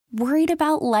Worried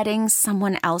about letting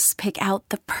someone else pick out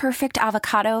the perfect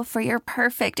avocado for your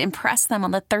perfect impress them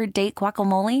on the third date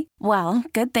guacamole? Well,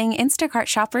 good thing Instacart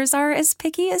shoppers are as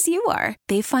picky as you are.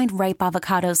 They find ripe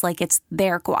avocados like it's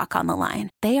their guac on the line.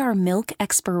 They are milk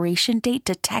expiration date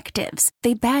detectives.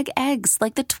 They bag eggs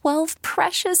like the 12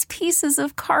 precious pieces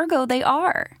of cargo they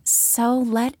are. So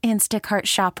let Instacart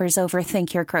shoppers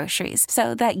overthink your groceries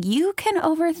so that you can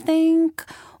overthink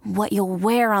what you'll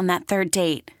wear on that third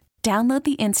date. Download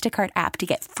the Instacart app to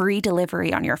get free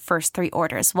delivery on your first 3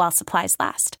 orders while supplies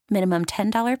last. Minimum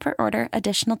 $10 per order.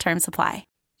 Additional terms apply.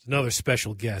 Another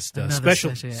special guest.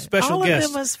 Special All guest. All of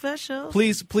them are special.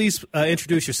 Please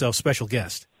introduce yourself, special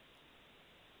guest.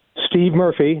 Steve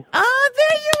Murphy. Oh,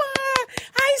 there you are.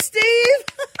 Hi, Steve.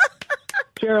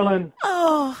 Jearlyn.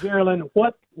 Oh. Jearlyn,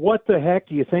 what the heck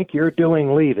do you think you're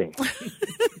doing leaving?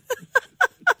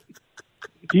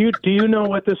 Do you know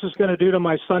what this is going to do to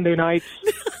my Sunday nights?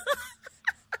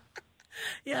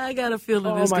 Yeah, I got a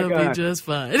feeling it's going to be just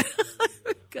fine.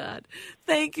 God.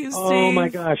 Thank you, Steve. Oh, my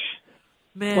gosh.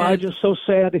 Man. Well, I'm just so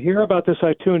sad to hear about this.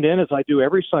 I tuned in, as I do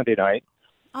every Sunday night.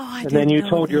 Oh, I And then you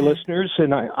told that. your listeners,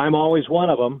 and I'm always one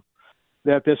of them,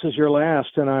 that this is your last,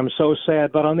 and I'm so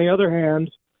sad. But on the other hand,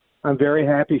 I'm very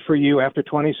happy for you after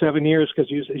 27 years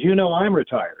because, you know, I'm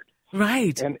retired.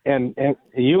 Right. And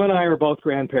you and I are both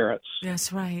grandparents.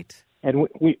 That's right. And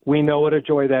we know what a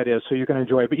joy that is, so you can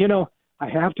enjoy it. But, you know, I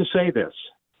have to say this.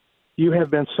 You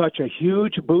have been such a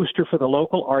huge booster for the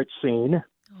local art scene.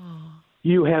 Oh.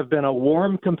 You have been a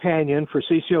warm companion for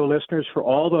CCO listeners for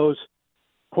all those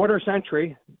quarter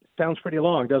century. Sounds pretty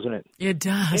long, doesn't it? It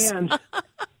does.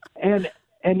 And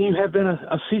you have been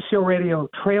a CCO Radio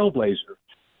trailblazer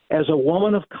as a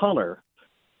woman of color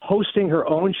hosting her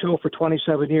own show for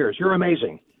 27 years. You're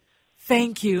amazing.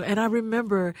 Thank you. And I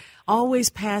remember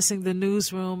always passing the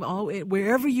newsroom,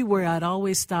 wherever you were, I'd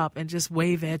always stop and just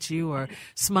wave at you or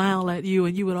smile at you,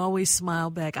 and you would always smile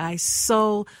back. I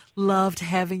so loved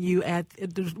having you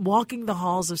walking the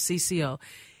halls of CCO.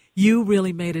 You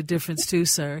really made a difference too,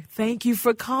 sir. Thank you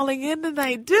for calling in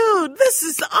tonight. Dude, this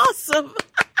is awesome.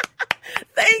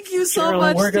 Thank you so Jearlyn,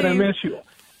 much, we're Steve. going to miss you.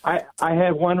 I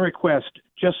have one request.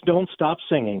 Just don't stop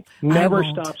singing. Never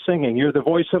stop singing. You're the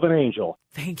voice of an angel.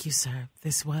 Thank you, sir.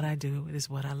 This is what I do. It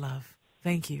is what I love.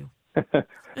 Thank you.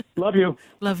 Love you.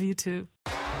 Love you, too.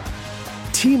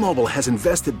 T-Mobile has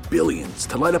invested billions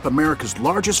to light up America's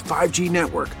largest 5G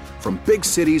network, from big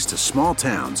cities to small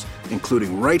towns,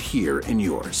 including right here in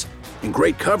yours. And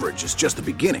great coverage is just the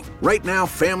beginning. Right now,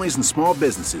 families and small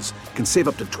businesses can save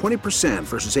up to 20%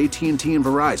 versus AT&T and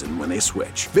Verizon when they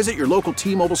switch. Visit your local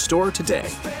T-Mobile store today.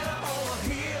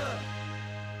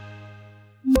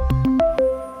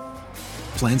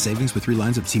 Plan savings with 3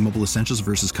 lines of T-Mobile Essentials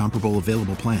versus comparable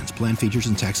available plans. Plan features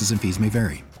and taxes and fees may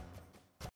vary.